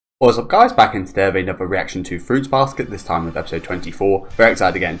What's up guys, back in today with another reaction to Fruits Basket, this time with episode 24. Very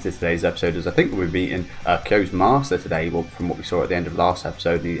excited to get into today's episode as I think we'll be meeting Kyou's master today, well, from what we saw at the end of last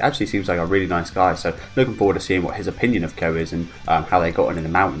episode. He actually seems like a really nice guy, so looking forward to seeing what his opinion of Kyou is and how they got on in the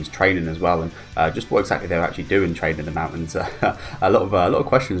mountains training as well, and just what exactly they were actually doing training in the mountains. A lot of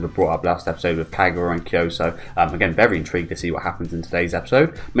questions were brought up last episode with Kyou and Kyou, so again, very intrigued to see what happens in today's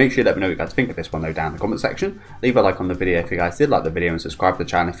episode. Make sure you let me know what you guys think of this one though down in the comment section. Leave a like on the video if you guys did like the video and subscribe to the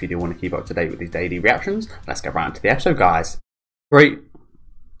channel if you do want to keep up to date with these daily reactions. Let's get right into the episode, guys. 3,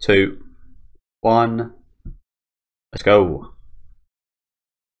 2, 1, let's go.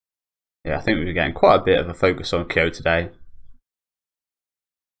 Yeah, I think we're getting quite a bit of a focus on Kyou today.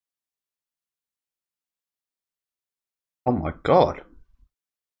 Oh my god.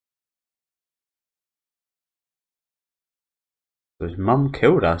 So his mum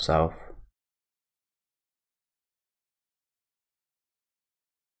killed herself.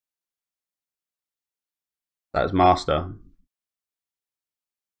 That's master.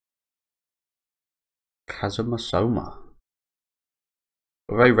 Kazuma Soma.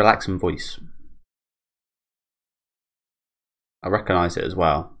 A very relaxing voice. I recognise it as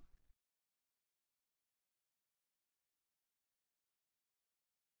well.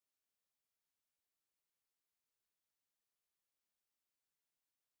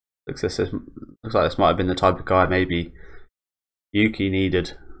 Looks like this might have been the type of guy maybe Yuki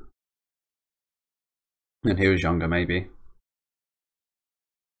needed when he was younger, maybe.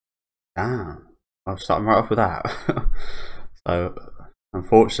 Damn, I'm starting right off with that. So,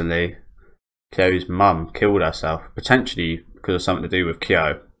 unfortunately, Kyou's mum killed herself, potentially because of something to do with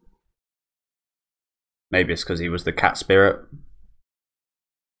Kyou. Maybe it's because he was the cat spirit.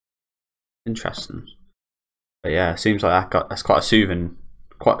 Interesting. But yeah, it seems like that's quite a soothing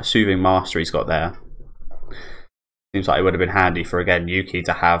master he's got there. Seems like it would have been handy for, again, Yuki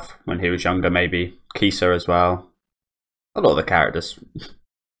to have when he was younger, maybe. Kisa as well. A lot of the characters.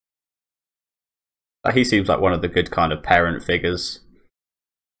 Like, he seems like one of the good kind of parent figures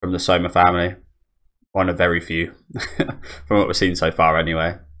from the Soma family. One of very few, from what we've seen so far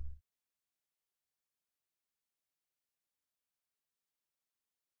anyway.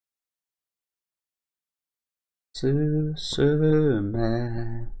 Susume.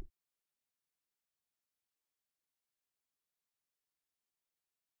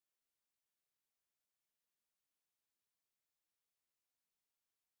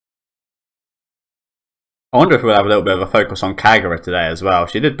 I wonder if we'll have a little bit of a focus on Kagura today as well.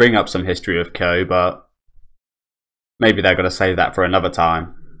 She did bring up some history of Kyou, but maybe they're going to save that for another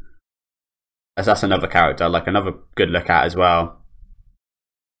time. As that's another character, like another good look at as well.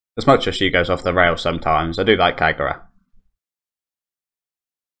 As much as she goes off the rails sometimes, I do like Kagura.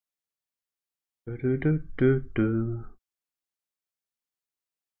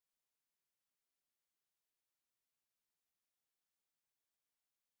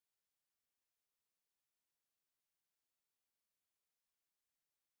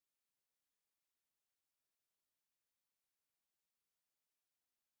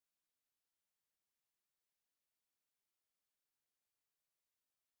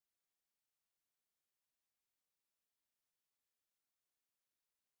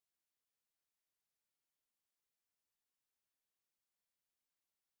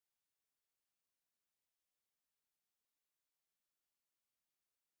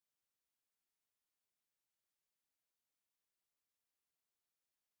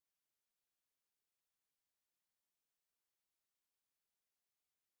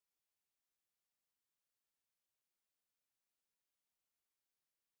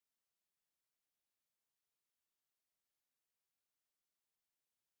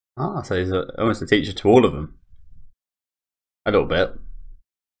 Ah, so he's almost a teacher to all of them. A little bit.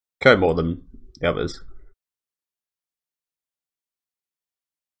 Kyou more than the others.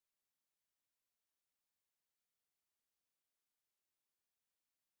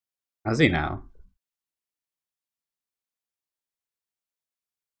 Has he now?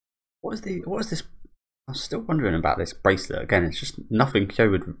 What is this? I'm still wondering about this bracelet. Again, it's just nothing Kyou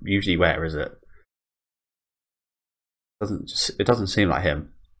would usually wear, is it? It doesn't seem like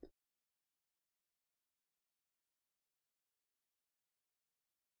him.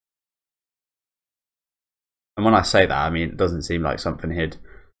 And when I say that, I mean it doesn't seem like something he'd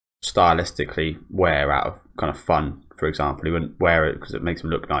stylistically wear out of kind of fun, for example. He wouldn't wear it because it makes him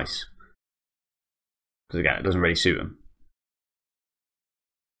look nice. Because again, it doesn't really suit him.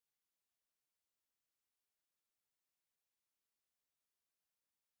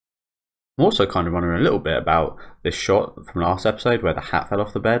 I'm also kind of wondering a little bit about this shot from last episode where the hat fell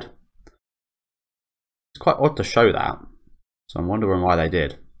off the bed. It's quite odd to show that, so I'm wondering why they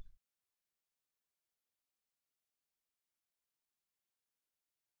did.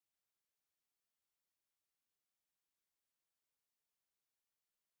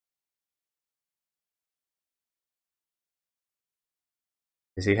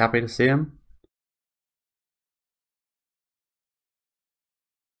 Is he happy to see him?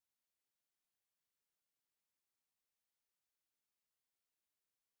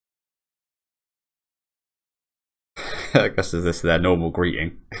 I guess this is their normal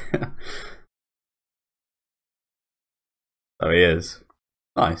greeting. Oh, he is.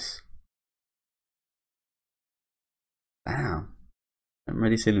 Nice. Damn. I haven't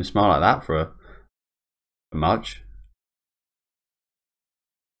really seen him smile like that for much.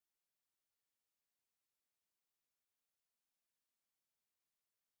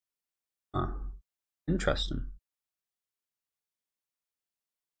 Huh. Interesting.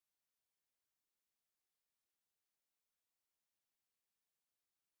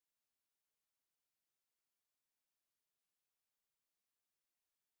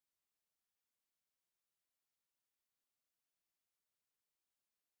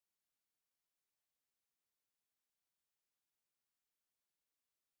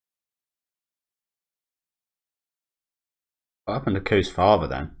 What happened to Kyou's father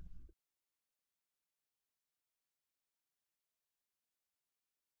then?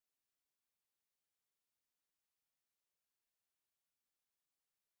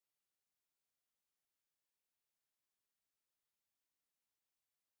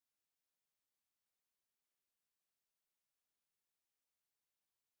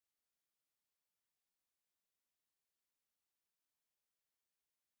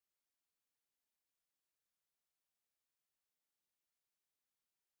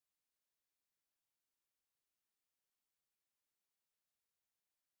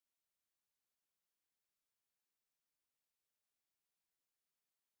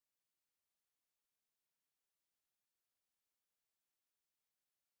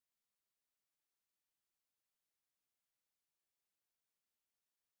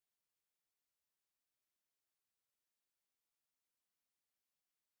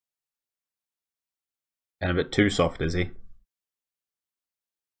 Getting a bit too soft, is he?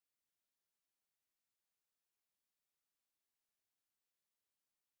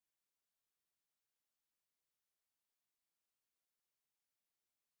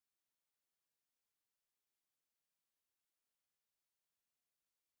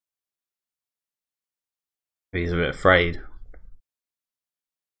 He's a bit afraid.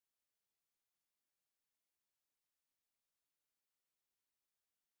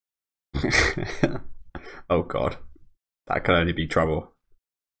 Oh god. That could only be trouble.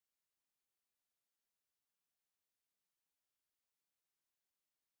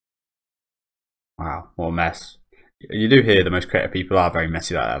 Wow, what a mess. You do hear the most creative people are very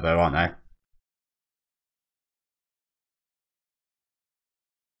messy like that though, aren't they?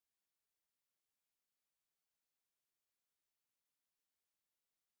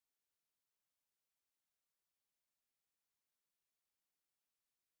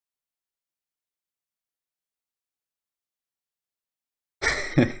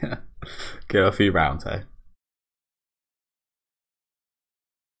 Go a few rounds, eh?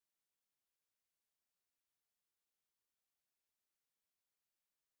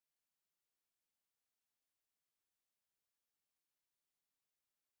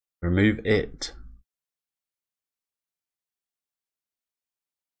 Remove it.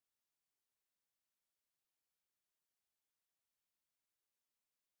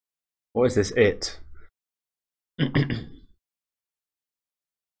 What is this it?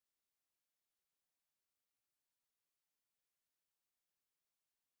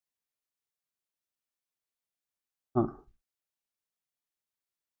 Huh.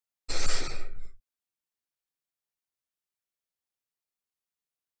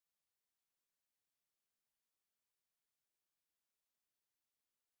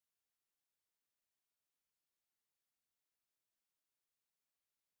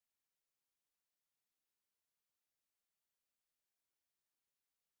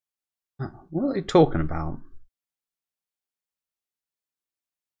 What are they talking about?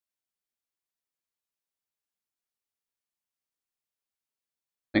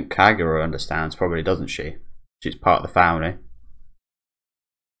 I think Kagura understands, probably, doesn't she? She's part of the family.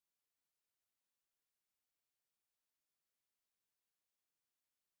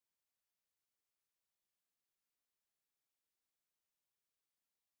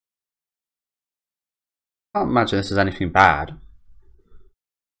 I can't imagine this is anything bad.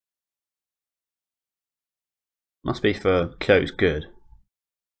 Must be for Kyou's good.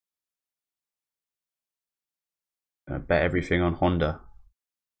 I bet everything on Honda.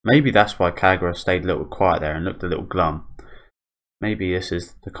 Maybe that's why Kagura stayed a little quiet there and looked a little glum. Maybe this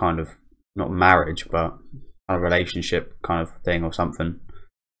is the kind of, not marriage, but a relationship kind of thing or something.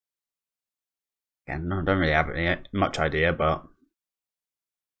 Again, I don't really have any much idea, but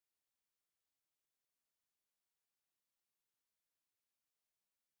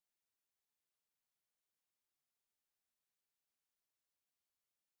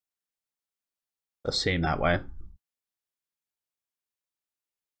Does seem that way.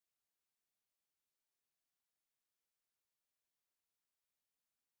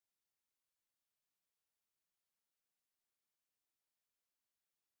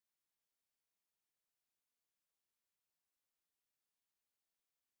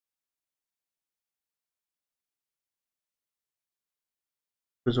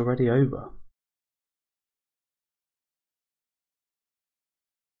 It was already over.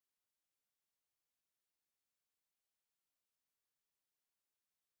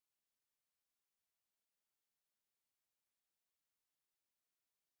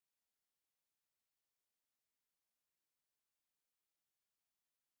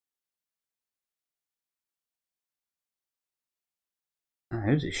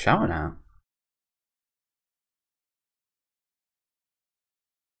 Who's he shouting at?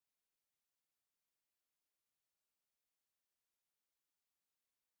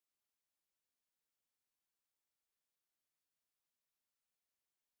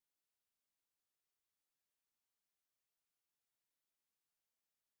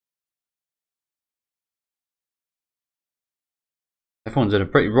 Everyone's in a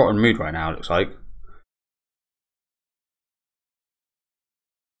pretty rotten mood right now, it looks like.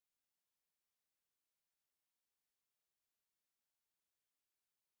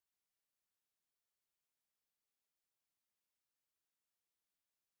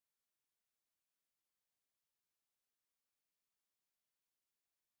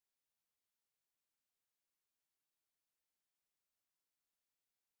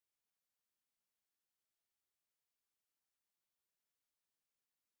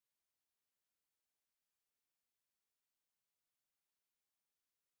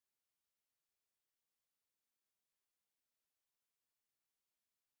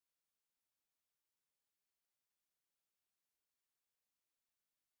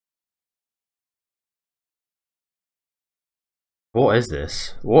 What is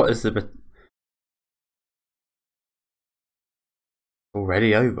this? What is the...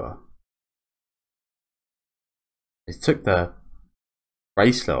 Already over? He took the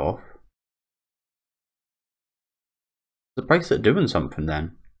bracelet off. The bracelet doing something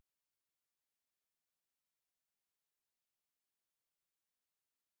then?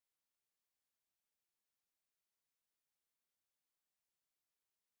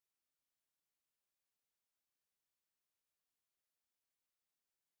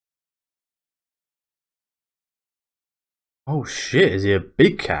 Oh shit, is he a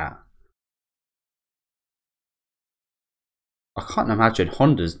big cat? I can't imagine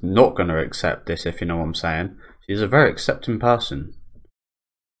Honda's not going to accept this, if you know what I'm saying. She's a very accepting person.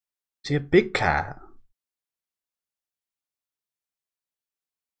 Is he a big cat?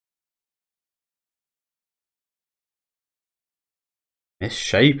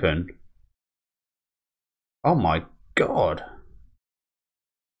 Misshapen. Oh my god.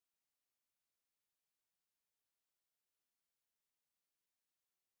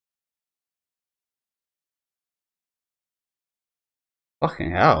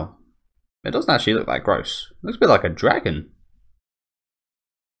 Fucking hell. It doesn't actually look that gross. It looks a bit like a dragon.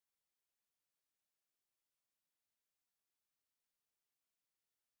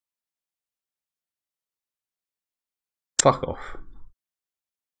 Fuck off.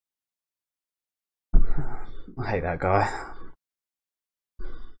 I hate that guy.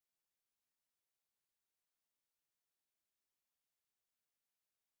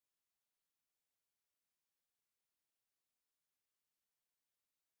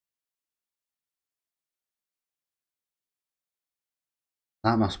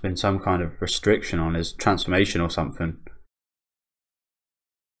 That must have been some kind of restriction on his transformation or something.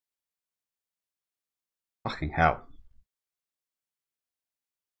 Fucking hell.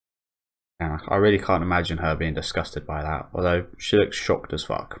 Yeah, I really can't imagine her being disgusted by that, although she looks shocked as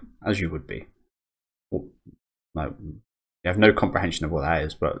fuck, as you would be. No, you have no comprehension of what that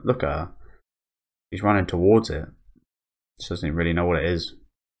is, but look at her. She's running towards it. She doesn't even really know what it is.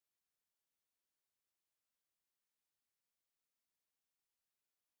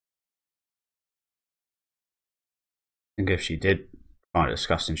 I think if she did find it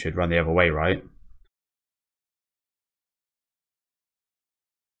disgusting, she'd run the other way, right?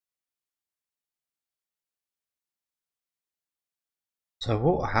 So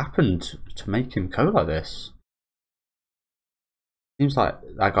what happened to make him go like this? Seems like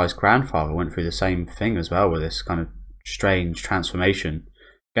that guy's grandfather went through the same thing as well with this kind of strange transformation.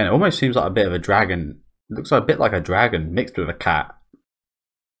 Again, it almost seems like a bit of a dragon. It looks like a bit like a dragon mixed with a cat.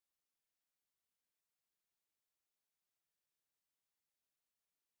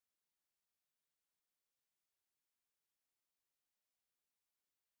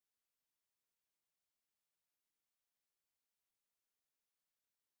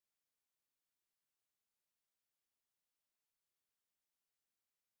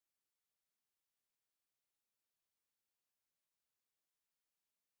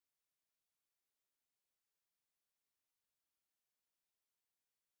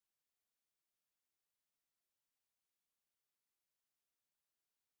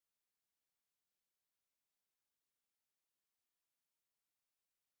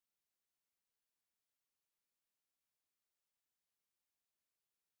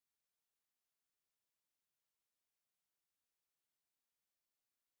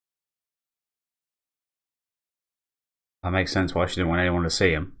 That makes sense why she didn't want anyone to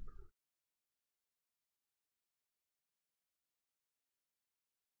see him.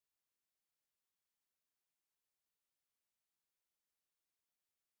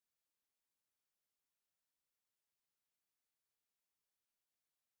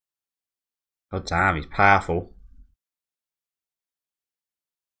 God damn, he's powerful.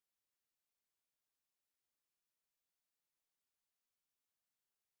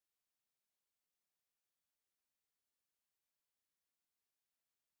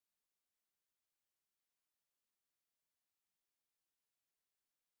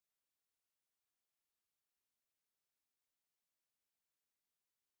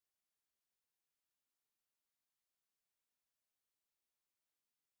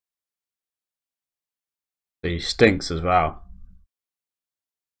 So he stinks as well.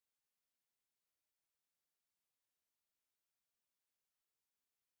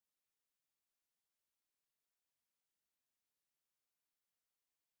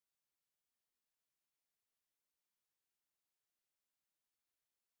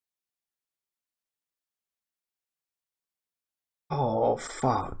 Oh,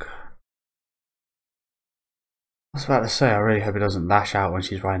 fuck. I was about to say, I really hope he doesn't lash out when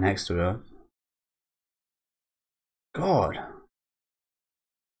she's right next to her. God.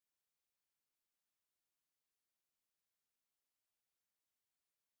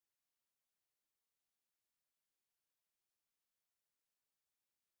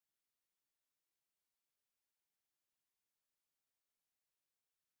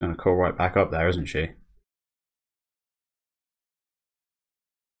 Gonna crawl right back up there, isn't she?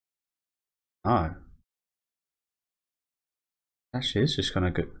 Oh. Actually, it's just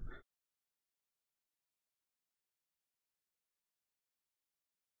gonna go.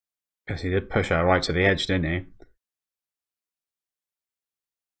 Guess he did push her right to the edge, didn't he?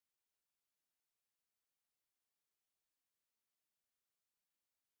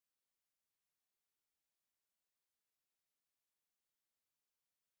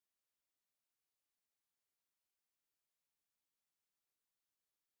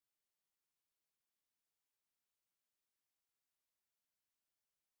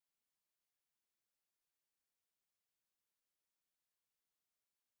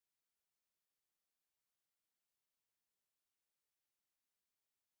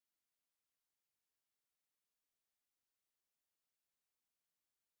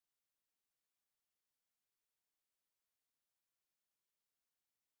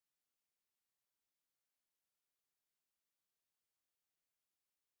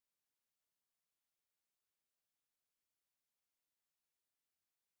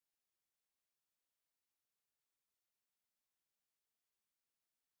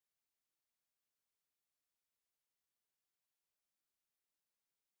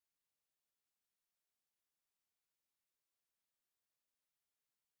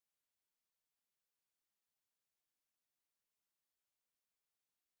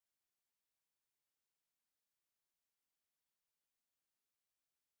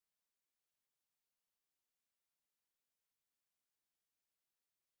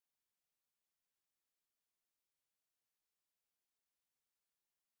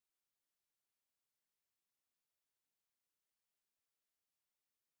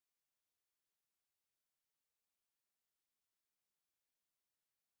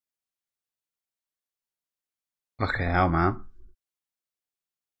 Fucking hell, man.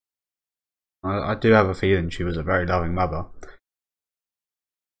 I do have a feeling she was a very loving mother.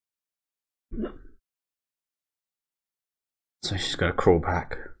 So she's gonna crawl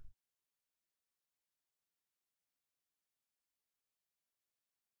back.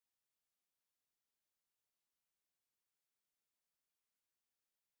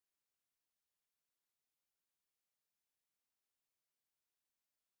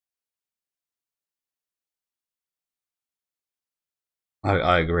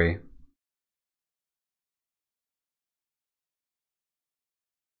 I agree.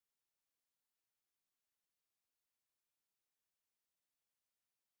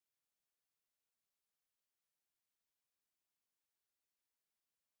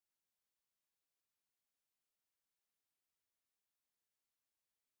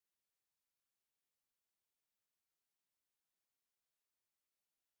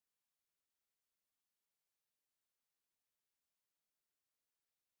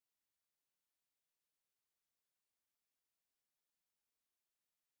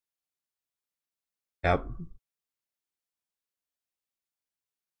 Yep.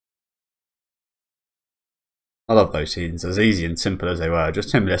 I love those scenes, as easy and simple as they were.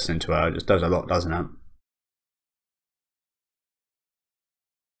 Just him listening to her just does a lot, doesn't it?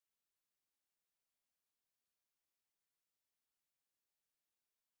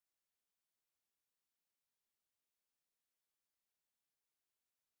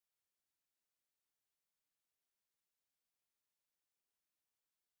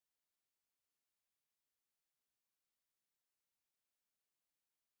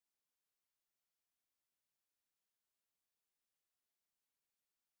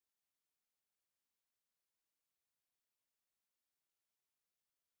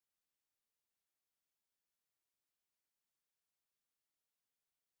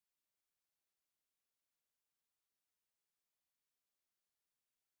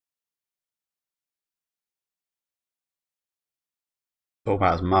 Talk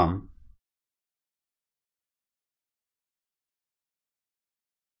about his mum.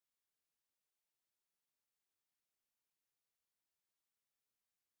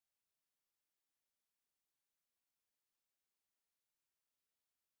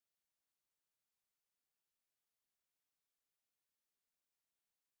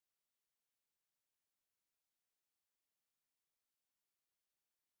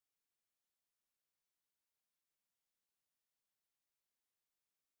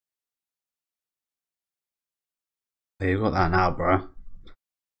 You got that now, bro.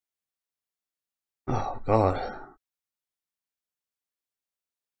 Oh god.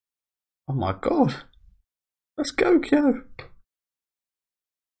 Oh my god. Let's go, Kyou.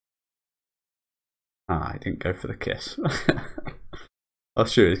 Ah, he didn't go for the kiss. I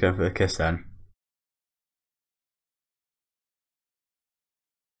was sure he was going for the kiss then.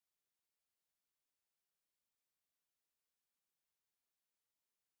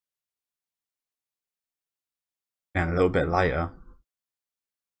 And a little bit later.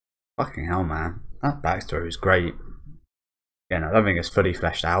 Fucking hell, man. That backstory was great. Again, I don't think it's fully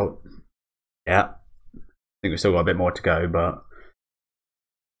fleshed out. Yeah. I think we've still got a bit more to go, but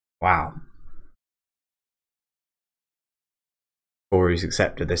wow. Tohru's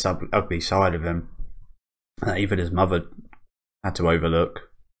accepted this ugly side of him that even his mother had to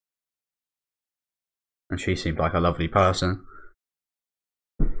overlook. And she seemed like a lovely person.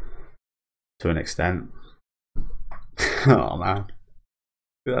 To an extent. Oh man.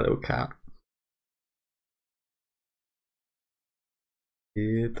 Look at that little cat.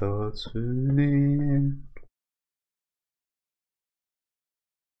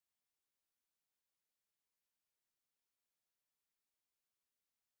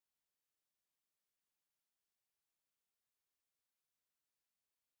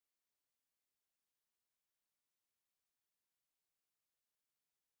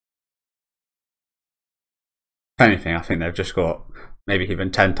 If anything, I think they've just got maybe even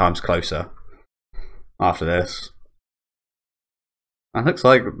 10 times closer after this. And it looks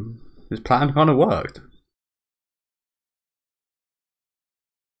like his plan kind of worked.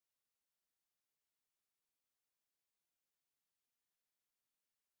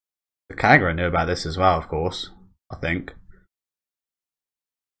 The Kagura knew about this as well, of course, I think.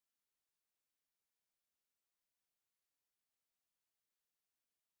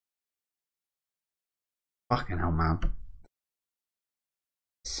 Fucking hell, man.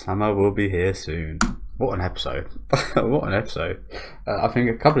 Summer will be here soon. What an episode. What an episode. I think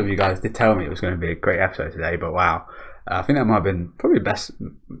a couple of you guys did tell me it was going to be a great episode today, but wow. I think that might have been probably best,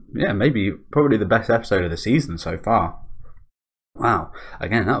 yeah, maybe probably the best episode of the season so far. Wow.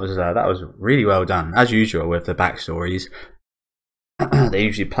 Again, that was really well done. As usual with the backstories, they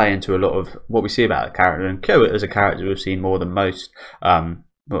usually play into a lot of what we see about the character. And Kyou is a character we've seen more than most.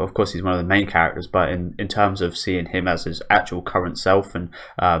 Well, of course, he's one of the main characters, but in terms of seeing him as his actual current self and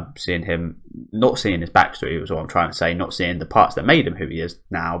seeing him, not seeing his backstory was what I'm trying to say, not seeing the parts that made him who he is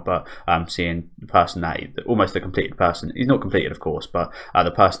now, but seeing the person that almost the completed person. He's not completed, of course, but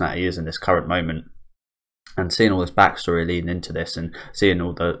the person that he is in this current moment. And seeing all this backstory leading into this, and seeing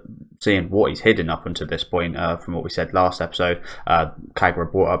what he's hidden up until this point, from what we said last episode,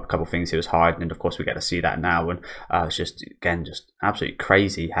 Kagura brought up a couple of things he was hiding, and of course we get to see that now. And it's just absolutely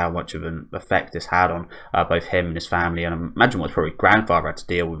crazy how much of an effect this had on both him and his family, and I imagine what his probably grandfather had to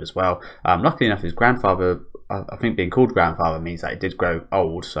deal with as well. Luckily enough, his grandfather, I think being called grandfather means that he did grow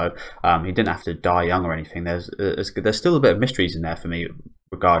old, so he didn't have to die young or anything. There's still a bit of mysteries in there for me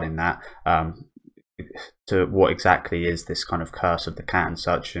regarding that. To what exactly is this kind of curse of the cat and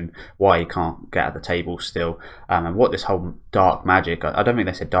such, and why he can't get at the table still, and what this whole dark magic, I don't think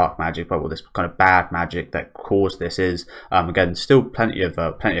they said dark magic, but what this kind of bad magic that caused this is. Again, still plenty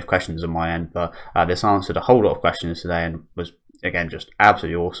of questions on my end, but this answered a whole lot of questions today and was again just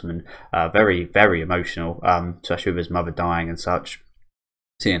absolutely awesome and very, very emotional, especially with his mother dying and such.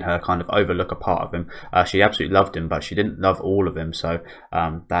 Seeing her kind of overlook a part of him. She absolutely loved him, but she didn't love all of him, so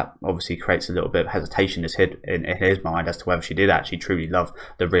that obviously creates a little bit of hesitation in his mind as to whether she did actually truly love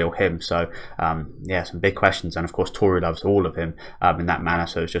the real him. So yeah, some big questions, and of course Tohru loves all of him in that manner,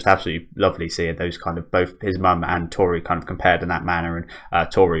 so it's just absolutely lovely seeing those kind of, both his mum and Tohru kind of compared in that manner,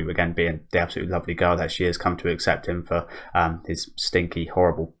 and Tohru again being the absolutely lovely girl that she has, come to accept him for his stinky,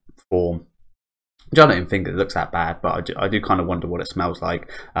 horrible form. I don't even think it looks that bad, but I do kind of wonder what it smells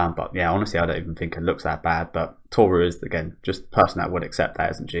like. But yeah, honestly, I don't even think it looks that bad. But Tohru is, again, just the person that would accept that,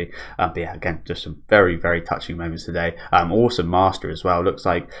 isn't she? But yeah, again, just some very, very touching moments today. Awesome master as well. Looks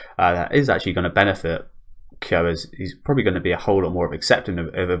like that is actually going to benefit Kyou is, he's probably going to be a whole lot more of accepting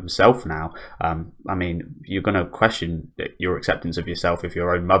of himself now. I mean, you're going to question your acceptance of yourself if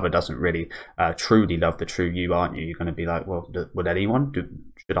your own mother doesn't really truly love the true you, aren't you? You're going to be like, well, would anyone?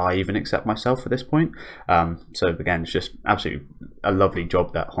 Should I even accept myself at this point? So again, it's just absolutely a lovely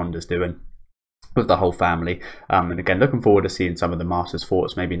job that Honda's doing with the whole family, and again, looking forward to seeing some of the Master's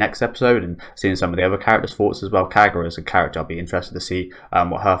thoughts maybe next episode, and seeing some of the other characters' thoughts as well. Kagura as a character, I'll be interested to see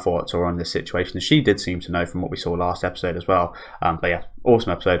what her thoughts are on this situation. She did seem to know from what we saw last episode as well. But yeah,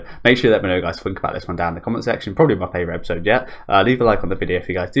 awesome episode. Make sure you let me know, guys, think about this one down in the comment section. Probably my favourite episode yet. Leave a like on the video if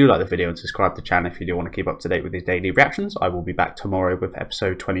you guys do like the video, and subscribe to the channel if you do want to keep up to date with these daily reactions. I will be back tomorrow with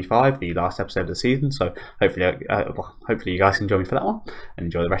episode 25, the last episode of the season, so hopefully you guys can join me for that one, and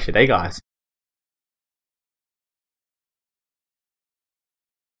enjoy the rest of your day, guys.